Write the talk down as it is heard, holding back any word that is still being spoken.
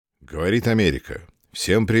Говорит Америка.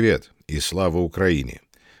 Всем привет и слава Украине.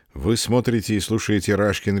 Вы смотрите и слушаете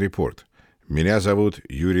Рашкин Report. Меня зовут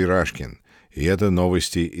Юрий Рашкин, и это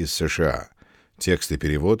новости из США. Текст и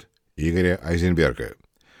перевод Игоря Айзенберга.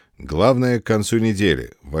 Главное к концу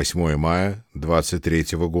недели, 8 мая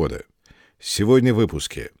 2023 года. Сегодня в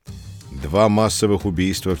выпуске. 2 массовых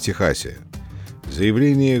убийства в Техасе.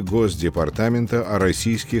 Заявление Госдепартамента о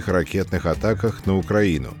российских ракетных атаках на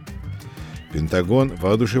Украину. Пентагон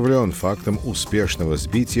воодушевлен фактом успешного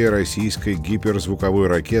сбития российской гиперзвуковой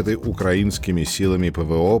ракеты украинскими силами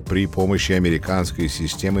ПВО при помощи американской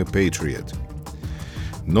системы Патриот.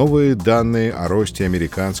 Новые данные о росте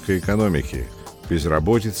американской экономики.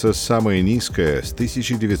 Безработица самая низкая с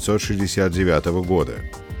 1969 года.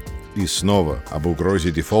 И снова об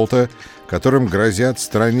угрозе дефолта, которым грозят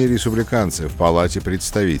стране республиканцы в Палате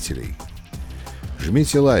представителей.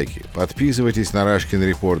 Жмите лайки, подписывайтесь на Рашкин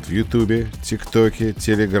Report в Ютубе, ТикТоке,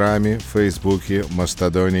 Телеграме, Фейсбуке,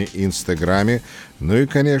 Мастодоне, Инстаграме, ну и,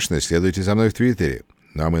 конечно, следуйте за мной в Твиттере.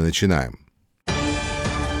 Ну а мы начинаем.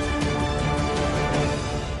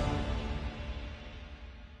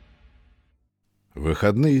 В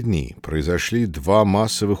выходные дни произошли 2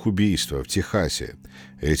 массовых убийства в Техасе.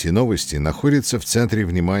 Эти новости находятся в центре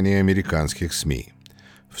внимания американских СМИ.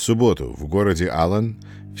 В субботу в городе Аллен,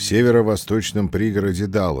 в северо-восточном пригороде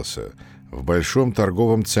Далласа, в большом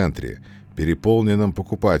торговом центре, переполненном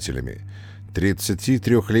покупателями,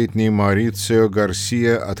 33-летний Марицио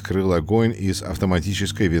Гарсия открыл огонь из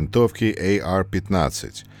автоматической винтовки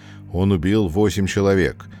AR-15. Он убил 8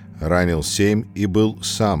 человек, ранил 7 и был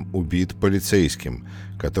сам убит полицейским,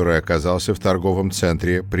 который оказался в торговом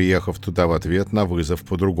центре, приехав туда в ответ на вызов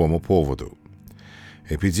по другому поводу.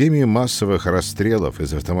 Эпидемия массовых расстрелов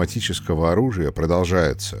из автоматического оружия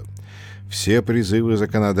продолжается. Все призывы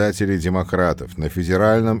законодателей-демократов на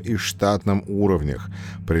федеральном и штатном уровнях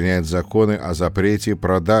принять законы о запрете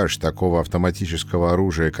продаж такого автоматического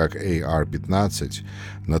оружия, как AR-15,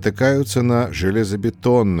 натыкаются на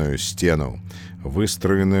железобетонную стену,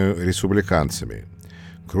 выстроенную республиканцами.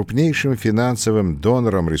 Крупнейшим финансовым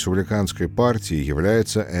донором республиканской партии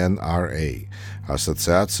является NRA –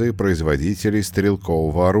 Ассоциация производителей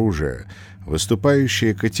стрелкового оружия,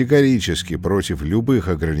 выступающая категорически против любых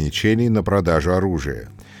ограничений на продажу оружия.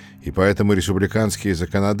 И поэтому республиканские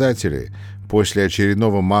законодатели после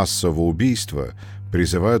очередного массового убийства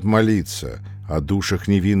призывают молиться о душах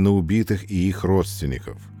невинно убитых и их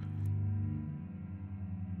родственников.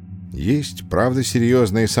 Есть, правда,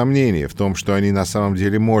 серьезные сомнения в том, что они на самом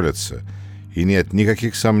деле молятся, и нет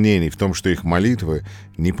никаких сомнений в том, что их молитвы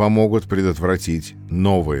не помогут предотвратить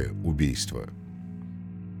новые убийства.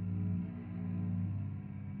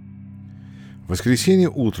 В воскресенье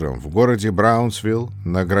утром в городе Браунсвилл,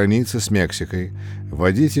 на границе с Мексикой,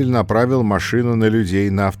 водитель направил машину на людей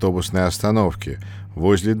на автобусной остановке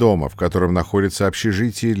возле дома, в котором находится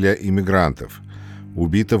общежитие для иммигрантов.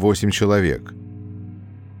 Убито 8 человек.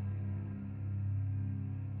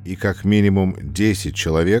 И как минимум 10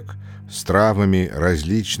 человек с травмами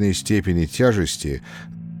различной степени тяжести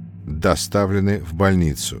доставлены в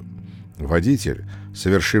больницу. Водитель,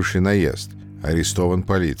 совершивший наезд, арестован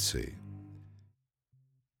полицией.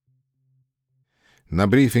 На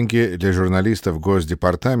брифинге для журналистов в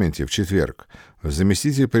Госдепартаменте в четверг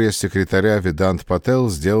заместитель пресс-секретаря Ведант Пател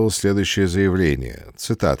сделал следующее заявление.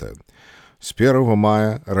 Цитата. С 1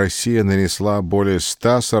 мая Россия нанесла более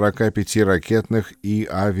 145 ракетных и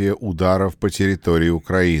авиаударов по территории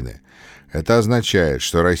Украины. Это означает,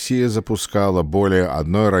 что Россия запускала более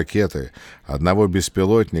 1 ракеты, 1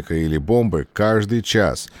 беспилотника или бомбы каждый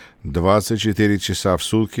час, 24 часа в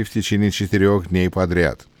сутки в течение 4 дней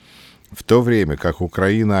подряд. В то время как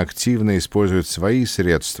Украина активно использует свои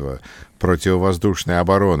средства противовоздушной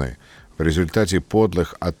обороны, в результате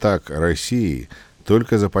подлых атак России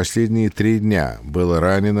только за последние 3 дня было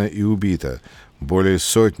ранено и убито более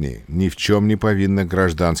 100 ни в чем не повинных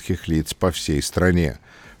гражданских лиц по всей стране,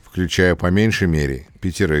 включая по меньшей мере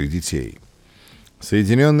 5 детей.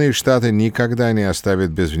 Соединенные Штаты никогда не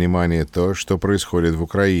оставят без внимания то, что происходит в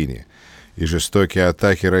Украине, и жестокие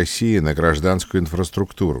атаки России на гражданскую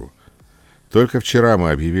инфраструктуру. Только вчера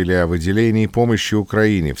мы объявили о выделении помощи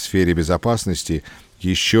Украине в сфере безопасности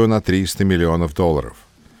еще на $300 миллионов.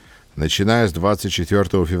 Начиная с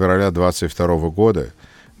 24 февраля 2022 года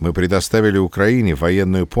мы предоставили Украине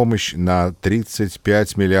военную помощь на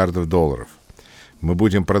 $35 миллиардов. Мы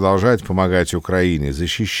будем продолжать помогать Украине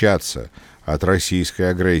защищаться от российской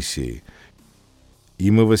агрессии. И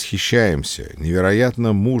мы восхищаемся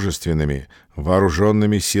невероятно мужественными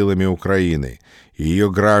вооруженными силами Украины и ее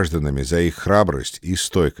гражданами за их храбрость и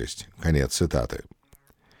стойкость. Конец цитаты.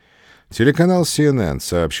 Телеканал CNN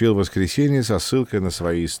сообщил в воскресенье со ссылкой на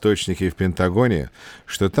свои источники в Пентагоне,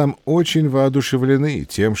 что там очень воодушевлены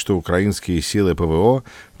тем, что украинские силы ПВО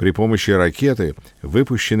при помощи ракеты,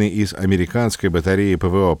 выпущенной из американской батареи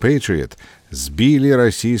ПВО «Патриот», сбили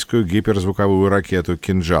российскую гиперзвуковую ракету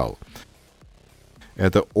 «Кинжал».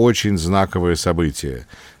 Это очень знаковое событие.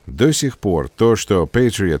 До сих пор то, что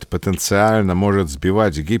Патриот потенциально может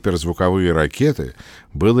сбивать гиперзвуковые ракеты,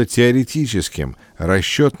 было теоретическим,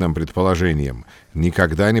 расчетным предположением,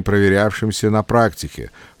 никогда не проверявшимся на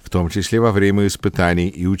практике, в том числе во время испытаний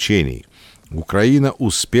и учений. Украина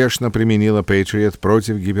успешно применила Патриот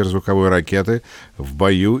против гиперзвуковой ракеты в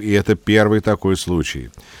бою, и это первый такой случай.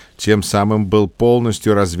 Тем самым был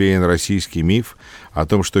полностью развеян российский миф о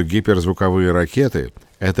том, что гиперзвуковые ракеты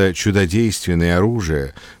 — это чудодейственное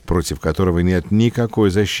оружие, против которого нет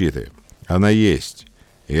никакой защиты. Она есть,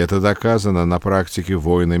 и это доказано на практике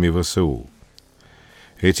воинами ВСУ.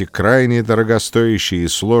 Эти крайне дорогостоящие и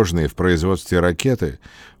сложные в производстве ракеты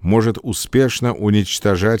может успешно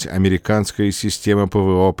уничтожать американская система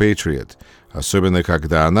ПВО «Патриот», особенно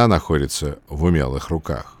когда она находится в умелых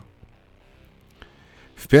руках.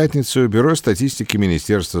 В пятницу Бюро статистики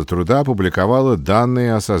Министерства труда опубликовало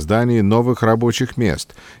данные о создании новых рабочих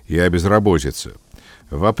мест и о безработице.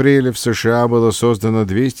 В апреле в США было создано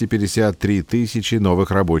 253 тысячи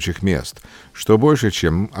новых рабочих мест, что больше,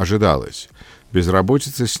 чем ожидалось.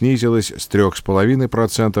 Безработица снизилась с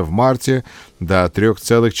 3,5% в марте до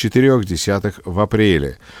 3,4% в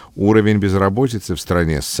апреле. Уровень безработицы в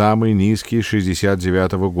стране самый низкий с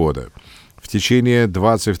 1969 года. В течение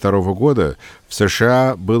 2022 года в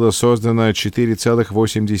США было создано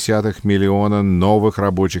 4,8 миллиона новых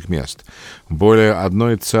рабочих мест. Более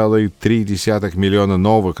 1,3 миллиона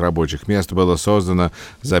новых рабочих мест было создано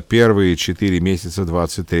за первые 4 месяца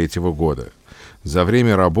 2023 года. За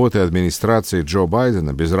время работы администрации Джо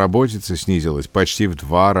Байдена безработица снизилась почти в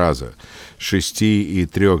 2 раза – с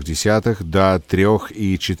 6,3 до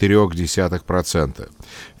 3,4%.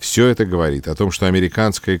 Все это говорит о том, что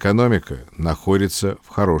американская экономика находится в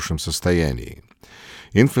хорошем состоянии.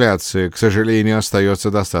 Инфляция, к сожалению,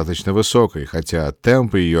 остается достаточно высокой, хотя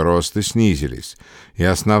темпы ее роста снизились. И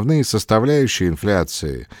основные составляющие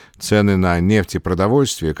инфляции – цены на нефть и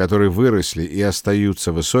продовольствие, которые выросли и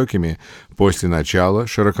остаются высокими после начала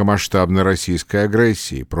широкомасштабной российской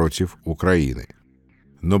агрессии против Украины.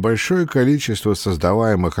 Но большое количество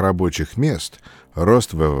создаваемых рабочих мест,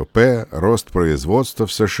 рост ВВП, рост производства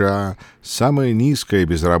в США, самая низкая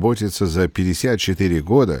безработица за 54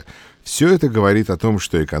 года – все это говорит о том,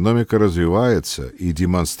 что экономика развивается и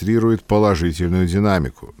демонстрирует положительную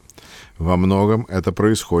динамику. Во многом это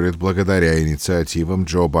происходит благодаря инициативам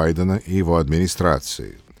Джо Байдена и его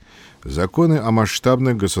администрации. Законы о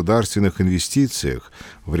масштабных государственных инвестициях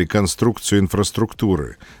в реконструкцию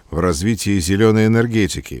инфраструктуры, в развитие зеленой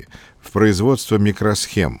энергетики, в производство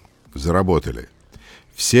микросхем заработали.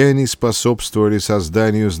 Все они способствовали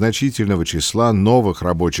созданию значительного числа новых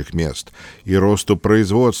рабочих мест и росту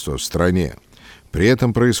производства в стране. При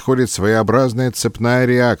этом происходит своеобразная цепная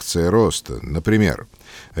реакция роста, например,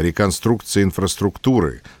 реконструкция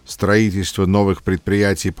инфраструктуры, строительство новых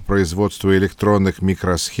предприятий по производству электронных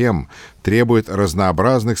микросхем требует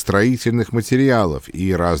разнообразных строительных материалов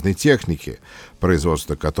и разной техники,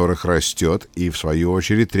 производство которых растет и, в свою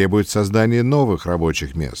очередь, требует создания новых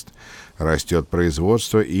рабочих мест. Растет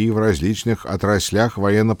производство и в различных отраслях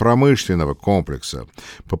военно-промышленного комплекса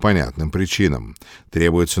по понятным причинам.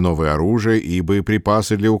 Требуется новое оружие и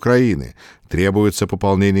боеприпасы для Украины. Требуется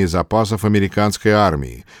пополнение запасов американской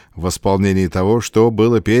армии, восполнение того, что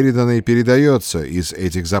было передано и передается из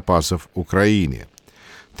этих запасов Украине.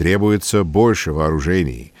 Требуется больше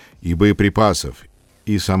вооружений и боеприпасов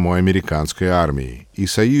и самой американской армии, и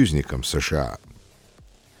союзникам США.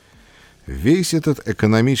 Весь этот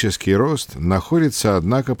экономический рост находится,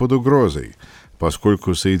 однако, под угрозой,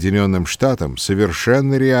 поскольку Соединенным Штатам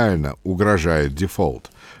совершенно реально угрожает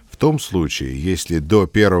дефолт, в том случае, если до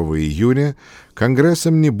 1 июня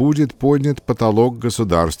Конгрессом не будет поднят потолок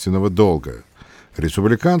государственного долга.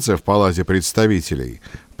 Республиканцы в Палате представителей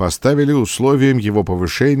поставили условием его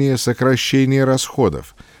повышения сокращение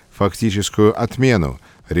расходов, фактическую отмену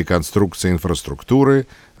реконструкции инфраструктуры,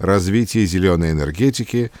 развитие зеленой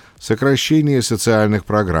энергетики, сокращение социальных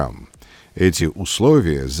программ. Эти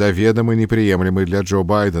условия заведомо неприемлемы для Джо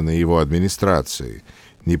Байдена и его администрации.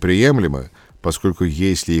 Неприемлемы, поскольку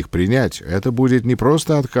если их принять, это будет не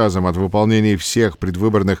просто отказом от выполнения всех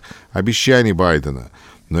предвыборных обещаний Байдена,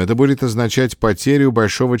 но это будет означать потерю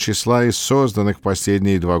большого числа из созданных в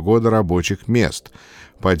последние 2 года рабочих мест,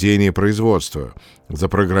 падение производства,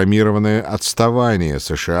 запрограммированное отставание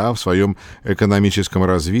США в своем экономическом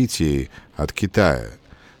развитии от Китая.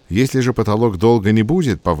 Если же потолок долга не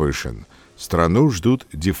будет повышен, страну ждут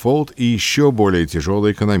дефолт и еще более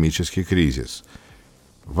тяжелый экономический кризис.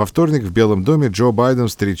 Во вторник в Белом доме Джо Байден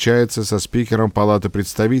встречается со спикером Палаты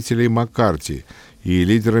представителей Маккарти и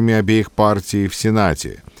лидерами обеих партий в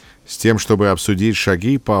Сенате с тем, чтобы обсудить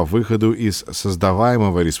шаги по выходу из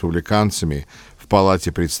создаваемого республиканцами в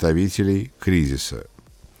Палате представителей кризиса.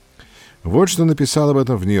 Вот что написал об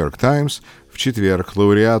этом в «Нью-Йорк Таймс» в четверг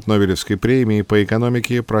лауреат Нобелевской премии по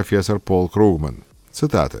экономике профессор Пол Кругман.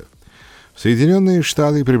 Цитата. «Соединенные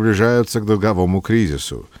Штаты приближаются к долговому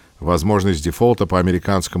кризису. Возможность дефолта по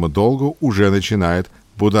американскому долгу уже начинает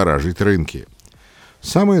будоражить рынки.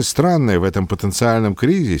 Самое странное в этом потенциальном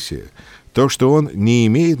кризисе то, что он не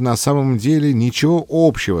имеет на самом деле ничего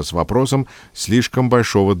общего с вопросом слишком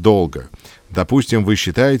большого долга. Допустим, вы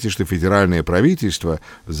считаете, что федеральное правительство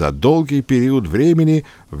за долгий период времени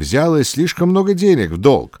взяло слишком много денег в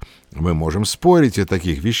долг. Мы можем спорить о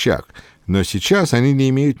таких вещах, но сейчас они не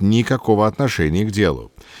имеют никакого отношения к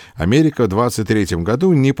делу. Америка в 23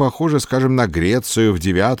 году не похожа, скажем, на Грецию в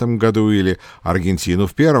 9 году или Аргентину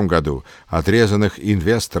в 1 году, отрезанных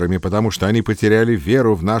инвесторами, потому что они потеряли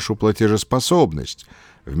веру в нашу платежеспособность.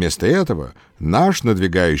 Вместо этого наш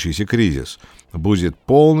надвигающийся кризис будет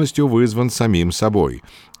полностью вызван самим собой,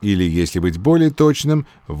 или, если быть более точным,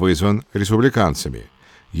 вызван республиканцами.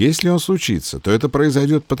 Если он случится, то это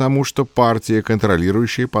произойдет потому, что партия,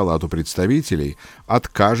 контролирующая Палату представителей,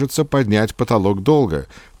 откажется поднять потолок долга,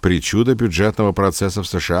 причуда бюджетного процесса в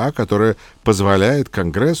США, которая позволяет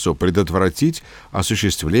Конгрессу предотвратить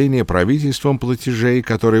осуществление правительством платежей,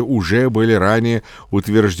 которые уже были ранее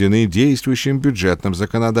утверждены действующим бюджетным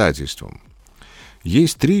законодательством.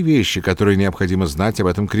 Есть 3 вещи, которые необходимо знать об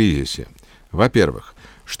этом кризисе. Во-первых,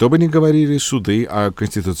 что бы ни говорили суды о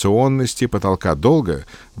конституционности потолка долга,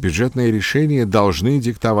 бюджетные решения должны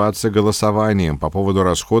диктоваться голосованием по поводу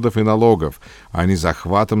расходов и налогов, а не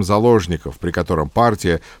захватом заложников, при котором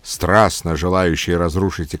партия, страстно желающая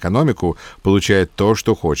разрушить экономику, получает то,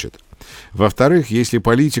 что хочет. Во-вторых, если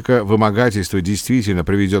политика вымогательства действительно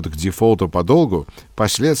приведет к дефолту по долгу,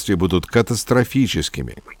 последствия будут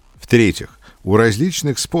катастрофическими. В-третьих, у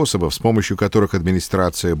различных способов, с помощью которых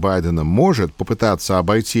администрация Байдена может попытаться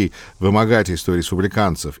обойти вымогательство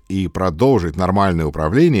республиканцев и продолжить нормальное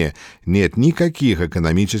управление, нет никаких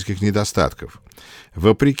экономических недостатков.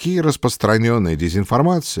 Вопреки распространенной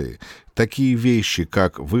дезинформации, такие вещи,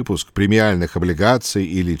 как выпуск премиальных облигаций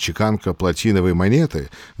или чеканка платиновой монеты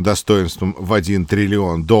достоинством в $1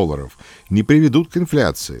 триллион, не приведут к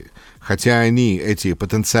инфляции. Хотя эти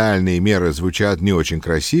потенциальные меры звучат не очень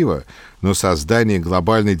красиво, но создание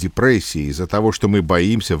глобальной депрессии из-за того, что мы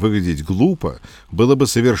боимся выглядеть глупо, было бы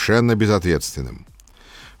совершенно безответственным.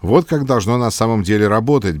 Вот как должно на самом деле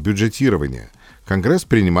работать бюджетирование. Конгресс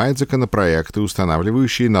принимает законопроекты,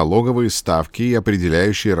 устанавливающие налоговые ставки и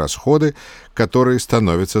определяющие расходы, которые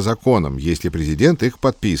становятся законом, если президент их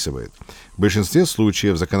подписывает. В большинстве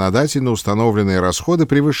случаев законодательно установленные расходы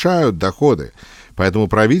превышают доходы, поэтому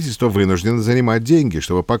правительство вынуждено занимать деньги,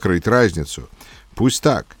 чтобы покрыть разницу. Пусть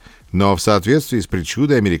так, но в соответствии с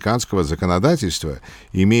причудой американского законодательства,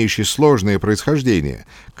 имеющей сложное происхождение,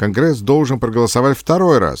 Конгресс должен проголосовать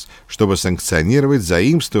 2-й раз, чтобы санкционировать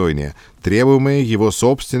заимствования, требуемые его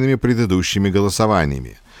собственными предыдущими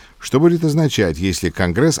голосованиями. Что будет означать, если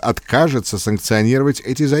Конгресс откажется санкционировать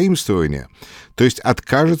эти заимствования, то есть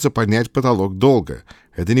откажется поднять потолок долга?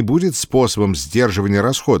 Это не будет способом сдерживания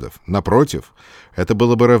расходов. Напротив, это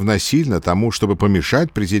было бы равносильно тому, чтобы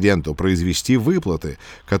помешать президенту произвести выплаты,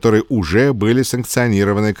 которые уже были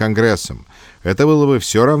санкционированы Конгрессом. Это было бы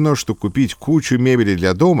все равно, что купить кучу мебели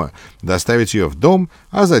для дома, доставить ее в дом,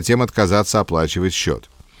 а затем отказаться оплачивать счет.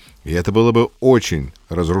 И это было бы очень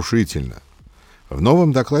разрушительно. В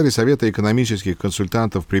новом докладе Совета экономических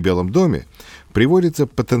консультантов при Белом доме приводятся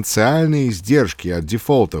потенциальные издержки от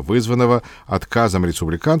дефолта, вызванного отказом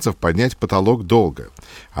республиканцев поднять потолок долга.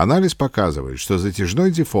 Анализ показывает, что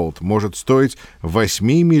затяжной дефолт может стоить 8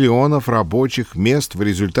 миллионов рабочих мест в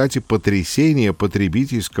результате потрясения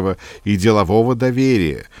потребительского и делового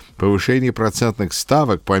доверия, повышения процентных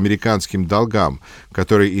ставок по американским долгам,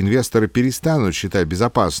 которые инвесторы перестанут считать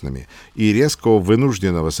безопасными, и резкого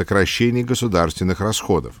вынужденного сокращения государственных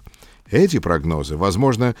расходов. Эти прогнозы,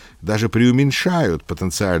 возможно, даже преуменьшают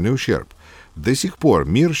потенциальный ущерб. До сих пор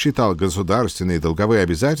мир считал государственные долговые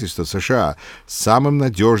обязательства США самым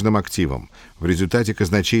надежным активом. В результате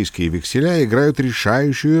казначейские векселя играют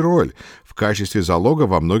решающую роль в качестве залога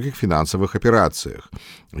во многих финансовых операциях.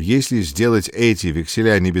 Если сделать эти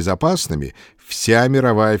векселя небезопасными, вся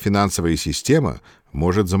мировая финансовая система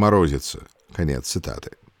может заморозиться. Конец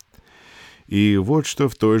цитаты. И вот что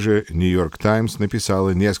в той же «Нью-Йорк Таймс» написала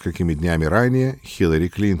несколькими днями ранее Хиллари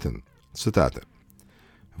Клинтон. Цитата.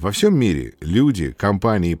 «Во всем мире люди,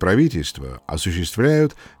 компании и правительства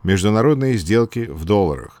осуществляют международные сделки в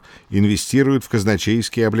долларах, инвестируют в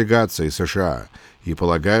казначейские облигации США и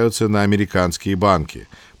полагаются на американские банки,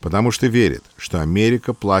 потому что верят, что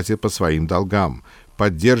Америка платит по своим долгам,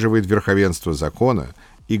 поддерживает верховенство закона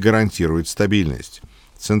и гарантирует стабильность.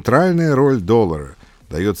 Центральная роль доллара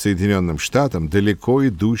дает Соединенным Штатам далеко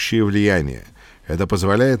идущее влияние. Это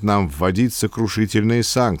позволяет нам вводить сокрушительные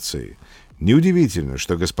санкции. Неудивительно,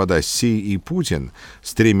 что господа Си и Путин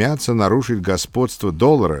стремятся нарушить господство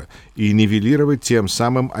доллара и нивелировать тем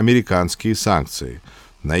самым американские санкции.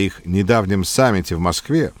 На их недавнем саммите в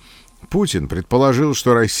Москве Путин предположил,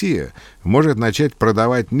 что Россия может начать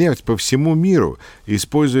продавать нефть по всему миру,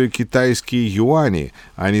 используя китайские юани,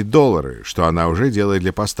 а не доллары, что она уже делает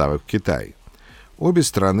для поставок в Китай. Обе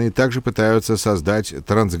страны также пытаются создать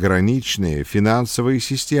трансграничные финансовые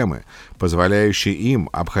системы, позволяющие им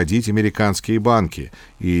обходить американские банки,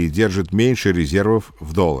 и держат меньше резервов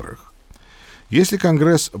в долларах. Если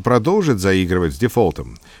Конгресс продолжит заигрывать с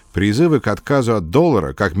дефолтом, призывы к отказу от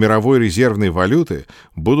доллара как мировой резервной валюты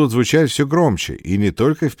будут звучать все громче, и не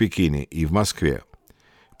только в Пекине и в Москве.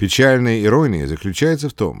 Печальная ирония заключается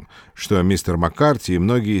в том, что мистер Маккарти и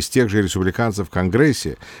многие из тех же республиканцев в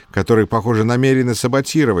Конгрессе, которые, похоже, намерены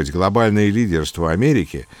саботировать глобальное лидерство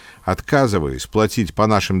Америки, отказываясь платить по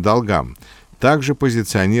нашим долгам, также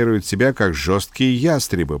позиционируют себя как жесткие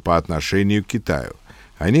ястребы по отношению к Китаю.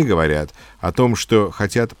 Они говорят о том, что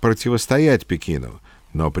хотят противостоять Пекину,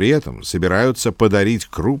 но при этом собираются подарить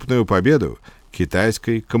крупную победу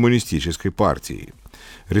китайской коммунистической партии.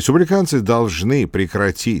 Республиканцы должны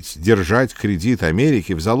прекратить держать кредит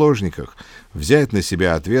Америки в заложниках, взять на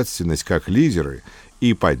себя ответственность как лидеры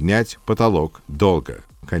и поднять потолок долга.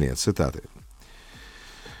 Конец цитаты.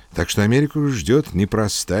 Так что Америку ждет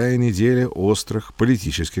непростая неделя острых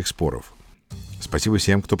политических споров. Спасибо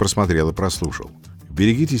всем, кто просмотрел и прослушал.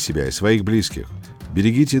 Берегите себя и своих близких.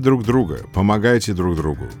 Берегите друг друга, помогайте друг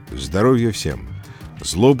другу. Здоровья всем.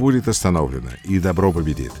 Зло будет остановлено, и добро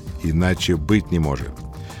победит. Иначе быть не может.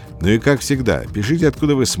 Ну и как всегда, пишите,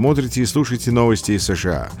 откуда вы смотрите и слушаете новости из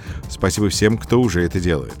США. Спасибо всем, кто уже это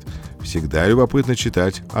делает. Всегда любопытно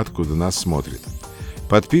читать, откуда нас смотрят.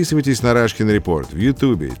 Подписывайтесь на Рашкин Репорт в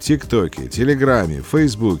Ютубе, ТикТоке, Телеграме,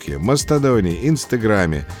 Фейсбуке, Мастодоне,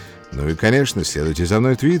 Инстаграме. Ну и, конечно, следуйте за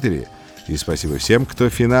мной в Твиттере. И спасибо всем, кто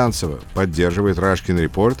финансово поддерживает Рашкин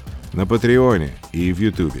Репорт на Патреоне и в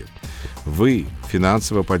Ютубе. Вы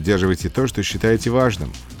финансово поддерживаете то, что считаете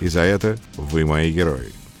важным, и за это вы мои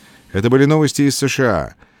герои. Это были новости из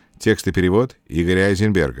США. Текст и перевод Игоря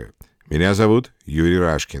Айзенберга. Меня зовут Юрий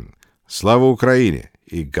Рашкин. Слава Украине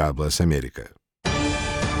и God bless Америка.